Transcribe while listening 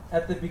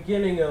At the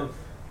beginning of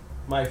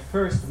my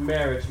first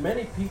marriage,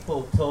 many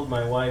people told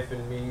my wife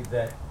and me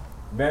that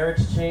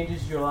marriage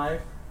changes your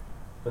life,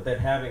 but that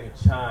having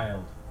a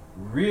child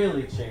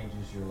really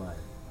changes your life.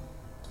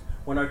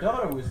 When our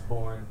daughter was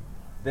born,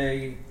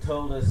 they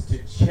told us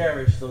to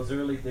cherish those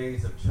early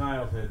days of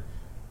childhood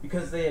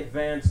because they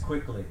advance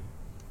quickly.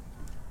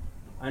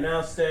 I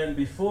now stand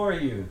before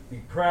you, the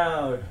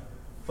proud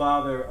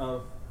father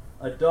of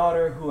a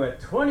daughter who at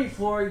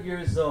 24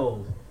 years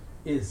old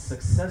is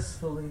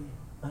successfully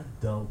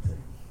adulting.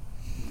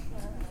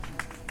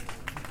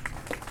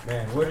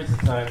 Man, where does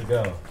the time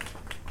go?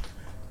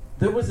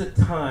 There was a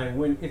time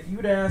when if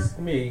you'd asked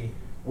me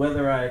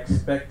whether I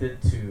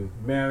expected to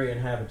marry and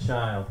have a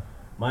child,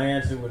 my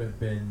answer would have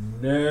been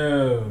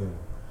no.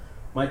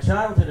 My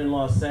childhood in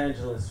Los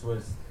Angeles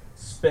was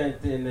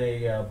spent in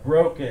a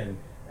broken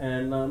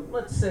and,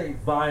 let's say,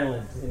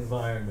 violent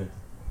environment.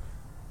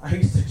 I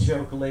used to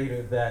joke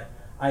later that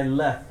I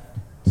left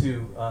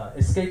to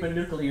escape a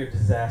nuclear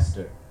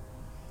disaster.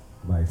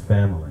 My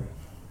family.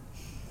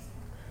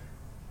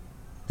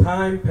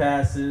 Time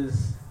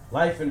passes,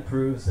 life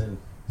improves, and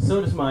so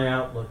does my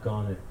outlook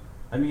on it.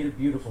 I meet a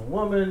beautiful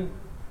woman,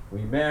 we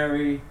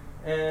marry,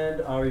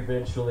 and are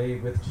eventually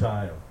with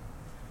child.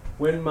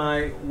 When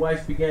my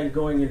wife began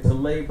going into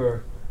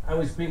labor, I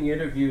was being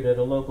interviewed at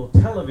a local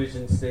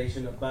television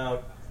station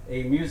about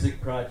a music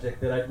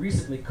project that I'd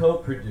recently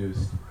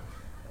co-produced.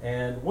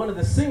 And one of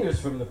the singers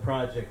from the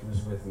project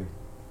was with me.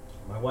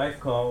 My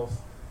wife calls,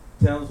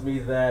 tells me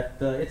that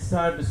it's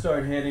time to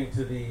start heading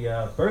to the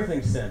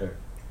birthing center.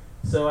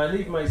 So I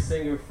leave my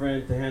singer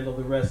friend to handle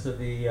the rest of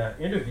the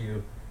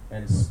interview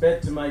and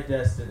sped to my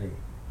destiny.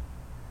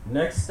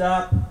 Next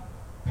stop,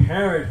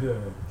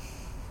 Parenthood.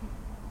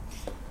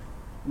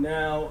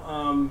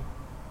 Now,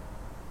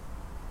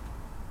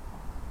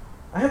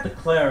 I have to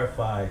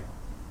clarify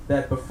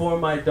that before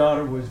my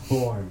daughter was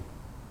born,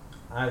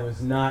 I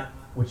was not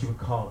what you would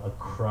call a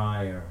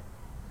crier.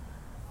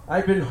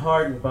 I'd been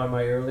hardened by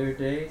my earlier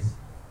days,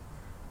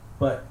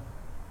 but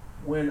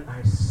when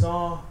I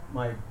saw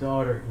my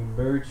daughter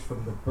emerge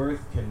from the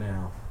birth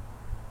canal,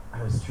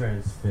 I was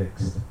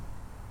transfixed.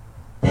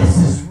 This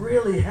is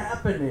really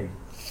happening.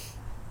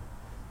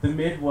 The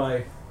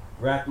midwife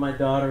wrapped my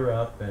daughter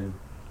up and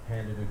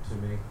handed her to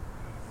me.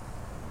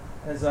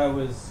 As I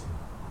was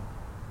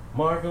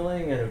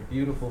marveling at her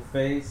beautiful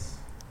face,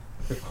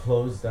 her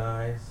closed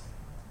eyes,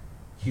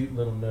 cute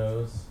little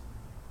nose,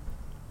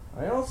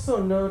 I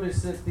also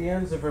noticed that the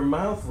ends of her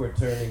mouth were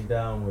turning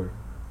downward.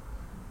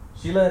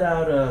 She let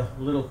out a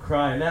little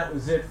cry, and that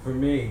was it for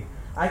me.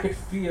 I could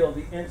feel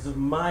the ends of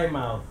my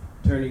mouth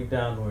turning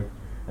downward,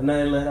 and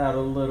I let out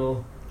a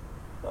little,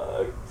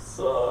 "I'm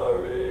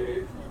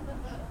sorry."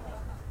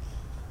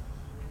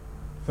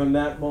 From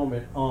that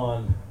moment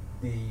on,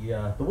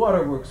 the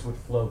waterworks would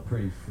flow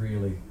pretty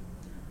freely.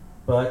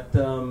 But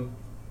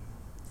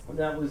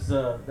that was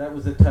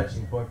a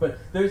touching point. But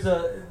there's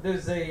a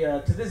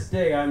to this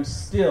day I'm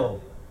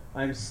still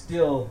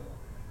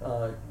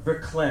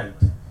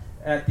verklempt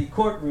at the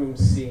courtroom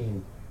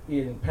scene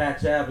in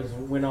Patch Adams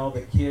when all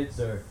the kids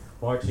are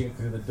marching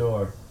through the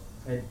door.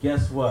 And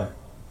guess what?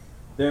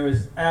 There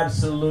is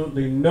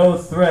absolutely no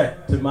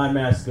threat to my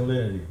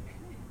masculinity.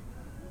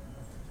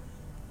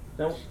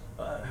 Now,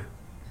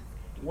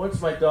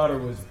 once my daughter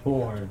was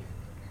born,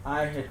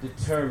 I had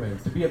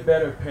determined to be a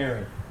better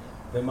parent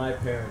than my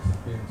parents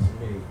had been to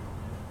me.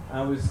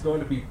 I was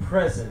going to be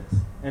present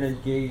and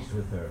engaged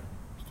with her.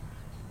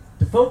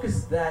 To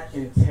focus that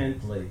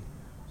intently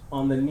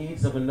on the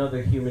needs of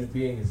another human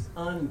being is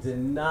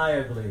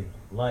undeniably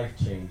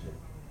life-changing.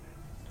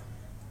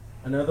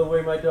 Another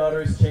way my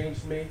daughter has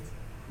changed me,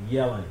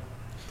 yelling.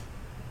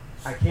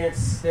 I can't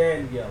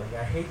stand yelling.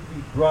 I hate to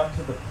be brought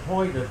to the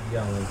point of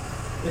yelling.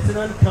 It's an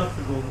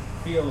uncomfortable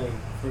feeling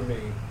for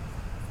me.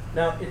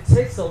 Now, it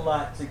takes a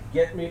lot to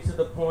get me to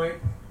the point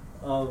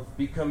of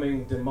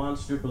becoming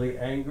demonstrably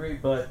angry,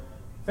 but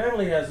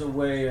family has a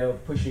way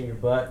of pushing your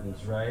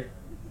buttons, right?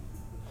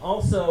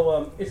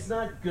 Also, it's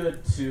not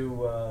good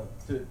to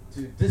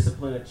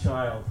discipline a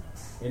child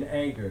in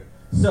anger.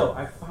 So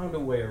I found a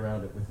way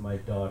around it with my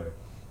daughter.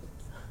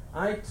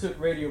 I took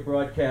radio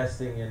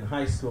broadcasting in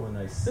high school and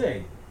I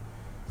sing.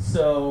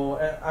 So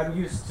I'm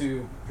used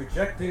to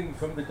projecting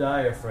from the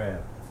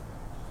diaphragm.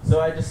 So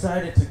I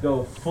decided to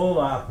go full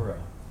opera.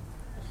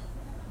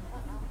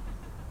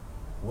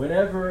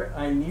 Whenever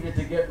I needed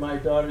to get my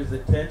daughter's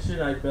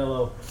attention, I'd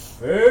bellow,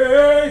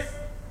 "Faith!"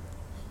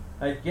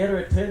 I'd get her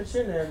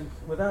attention and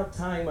without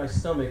tying my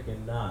stomach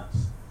in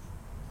knots.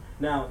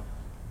 Now,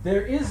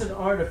 there is an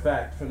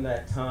artifact from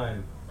that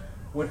time.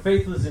 When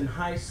Faith was in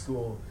high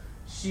school,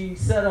 she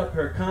set up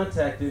her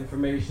contact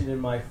information in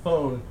my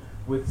phone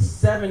with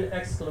 7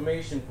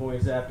 exclamation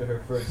points after her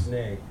first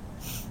name.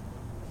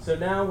 So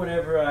now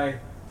whenever I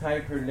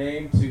type her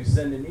name to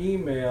send an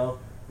email,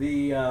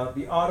 the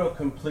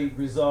autocomplete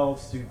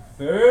resolves to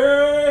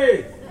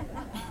Faith.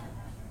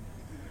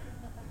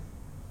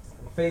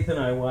 Faith and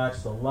I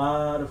watched a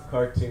lot of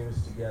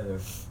cartoons together.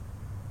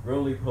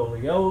 Roly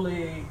Poly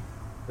Oly,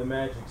 The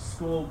Magic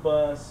School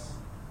Bus,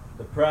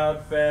 The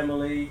Proud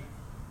Family,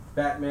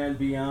 Batman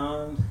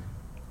Beyond.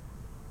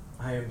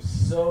 I am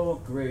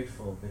so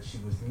grateful that she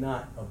was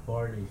not a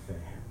Barney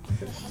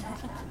fan.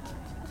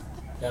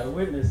 Got a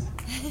witness.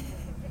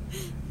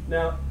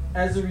 Now,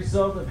 as a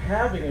result of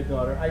having a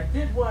daughter, I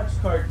did watch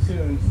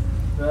cartoons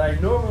that I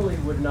normally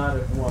would not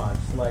have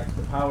watched, like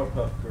the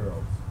Powerpuff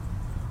Girls.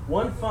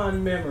 One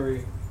fond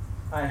memory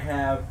I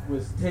have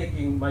was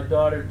taking my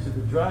daughter to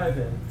the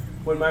drive-in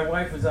when my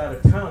wife was out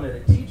of town at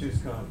a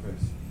teacher's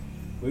conference.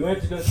 We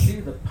went to go see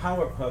the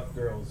Powerpuff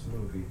Girls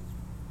movie.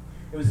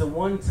 It was the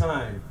one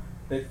time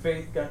that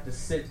Faith got to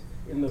sit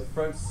in the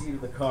front seat of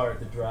the car at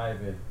the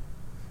drive-in.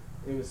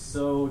 It was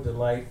so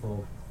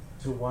delightful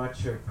to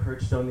watch her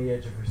perched on the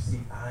edge of her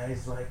seat,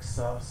 eyes like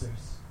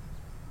saucers.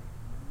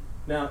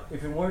 Now,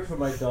 if it weren't for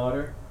my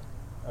daughter,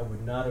 I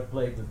would not have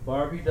played with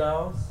Barbie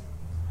dolls.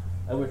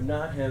 I would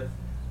not have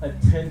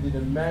attended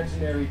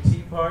imaginary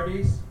tea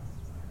parties.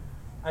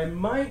 I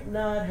might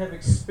not have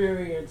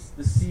experienced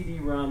the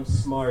CD-ROM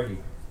Smarty.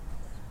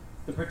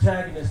 The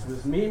protagonist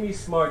was Mimi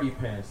Smarty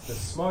Pants, the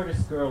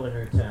smartest girl in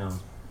her town.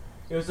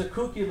 It was a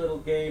kooky little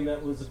game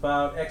that was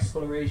about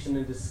exploration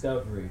and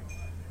discovery.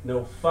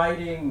 No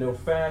fighting, no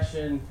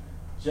fashion,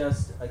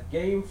 just a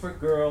game for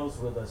girls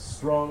with a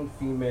strong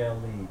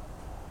female lead.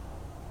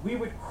 We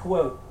would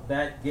quote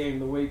that game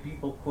the way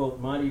people quote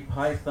Monty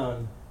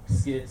Python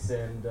skits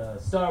and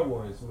Star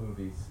Wars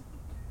movies.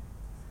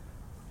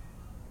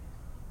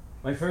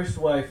 My first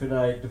wife and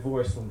I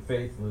divorced when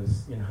Faith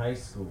was in high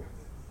school.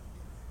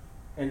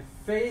 And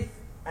Faith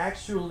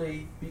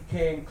actually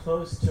became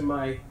close to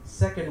my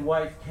second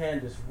wife,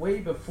 Candace, way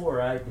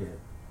before I did.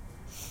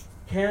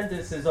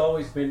 Candace has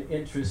always been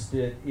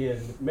interested in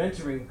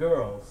mentoring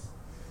girls,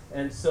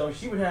 and so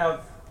she would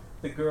have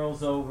the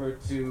girls over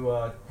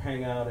to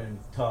hang out and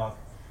talk.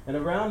 And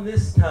around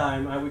this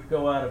time, I would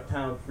go out of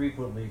town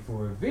frequently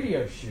for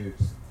video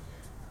shoots.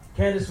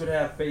 Candace would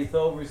have Faith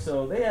over,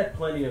 so they had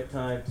plenty of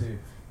time to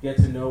get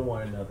to know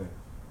one another.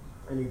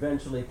 And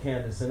eventually,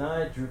 Candace and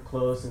I drew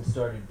close and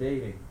started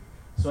dating.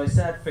 So I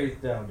sat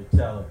Faith down to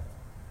tell her.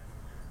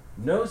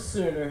 No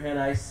sooner had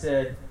I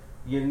said,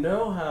 "You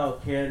know how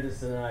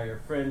Candace and I are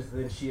friends,"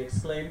 than she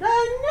exclaimed,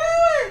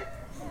 "I knew it!"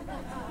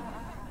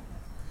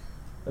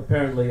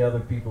 Apparently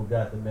other people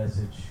got the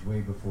message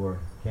way before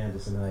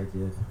Candace and I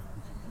did.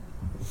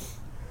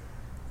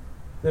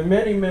 There are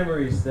many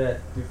memories that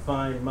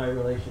define my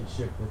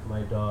relationship with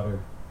my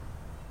daughter.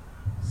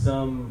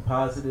 Some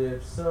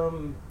positive,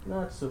 some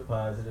not so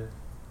positive.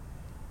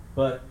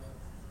 But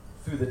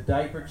through the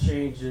diaper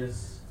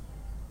changes,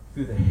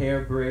 through the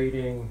hair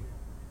braiding,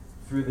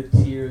 through the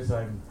tears,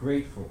 I'm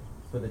grateful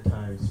for the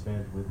time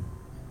spent with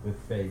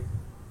Faith.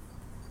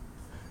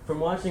 From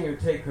watching her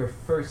take her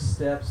first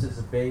steps as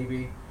a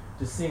baby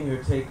to seeing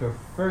her take her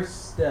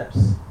first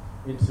steps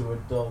into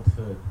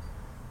adulthood,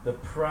 the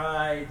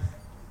pride,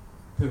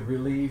 the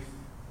relief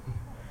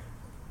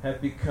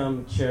have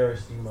become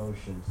cherished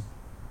emotions.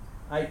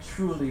 I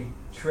truly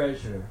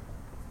treasure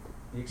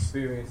the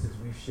experiences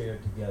we've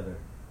shared together.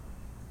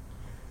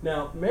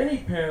 Now, many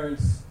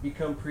parents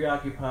become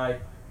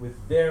preoccupied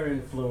with their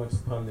influence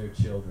upon their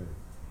children.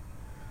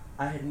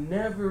 I had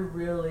never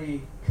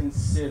really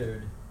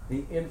considered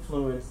the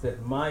influence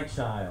that my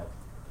child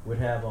would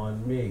have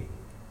on me.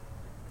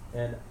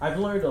 And I've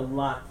learned a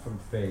lot from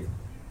Faith.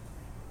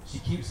 She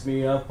keeps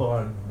me up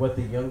on what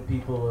the young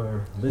people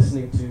are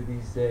listening to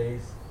these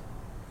days.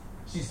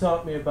 She's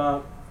taught me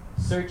about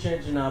search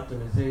engine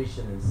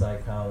optimization and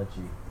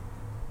psychology.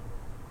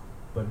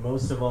 But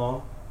most of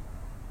all,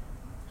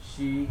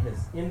 she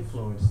has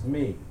influenced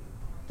me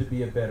to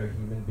be a better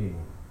human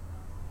being.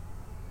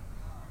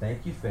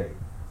 Thank you, Faith.